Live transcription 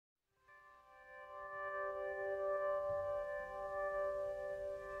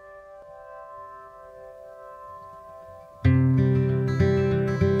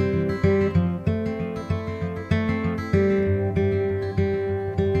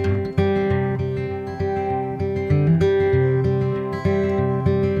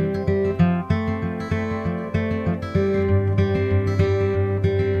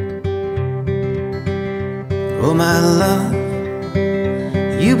Oh my love,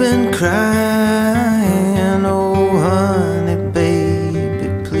 you've been crying. Oh honey, baby,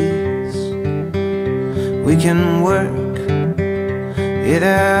 please, we can work it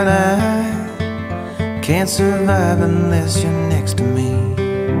out. I can't survive unless you're next to me.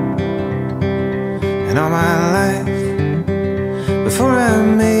 And all my life, before I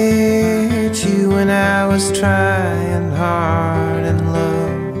met you, when I was trying hard in love,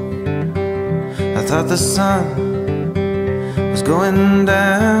 I thought the sun was going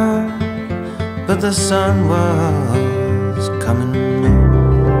down, but the sun was coming up.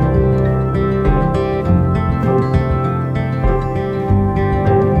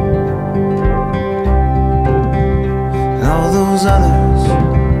 And all those others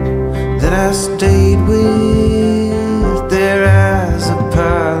that I stayed with, their eyes are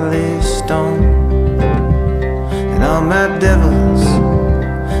polished stone. And all my devils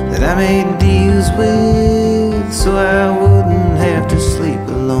that I made deals with, so I wouldn't have to sleep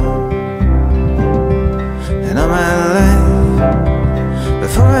alone. And all my life,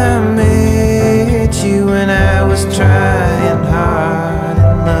 before I met you, when I was trying hard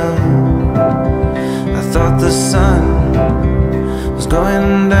in love, I thought the sun was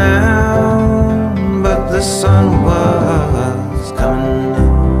going down, but the sun was coming up.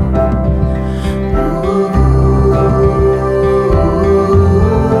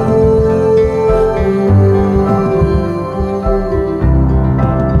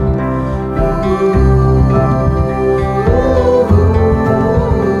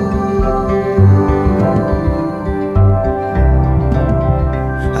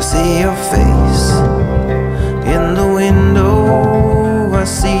 I see your face in the window, I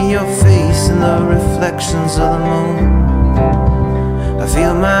see your face in the reflections of the moon. I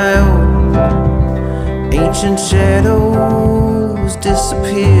feel my old ancient shadows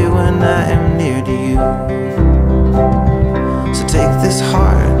disappear when I am near to you. So take this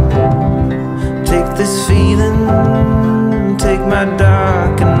heart, take this feeling, take my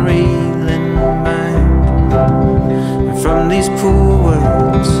dark and reeling mind, and from these poor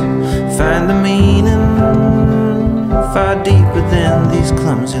words find the meaning far deeper than these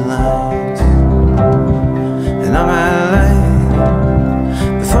clumsy lines. And all my life,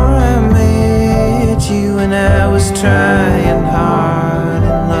 before I met you, and I was trying hard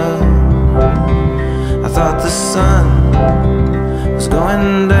in love, I thought the sun was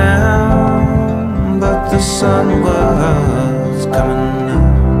going down, but the sun was coming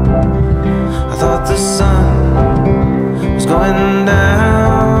up. I thought the sun was going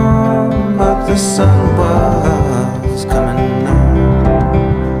down, but the sun was coming up.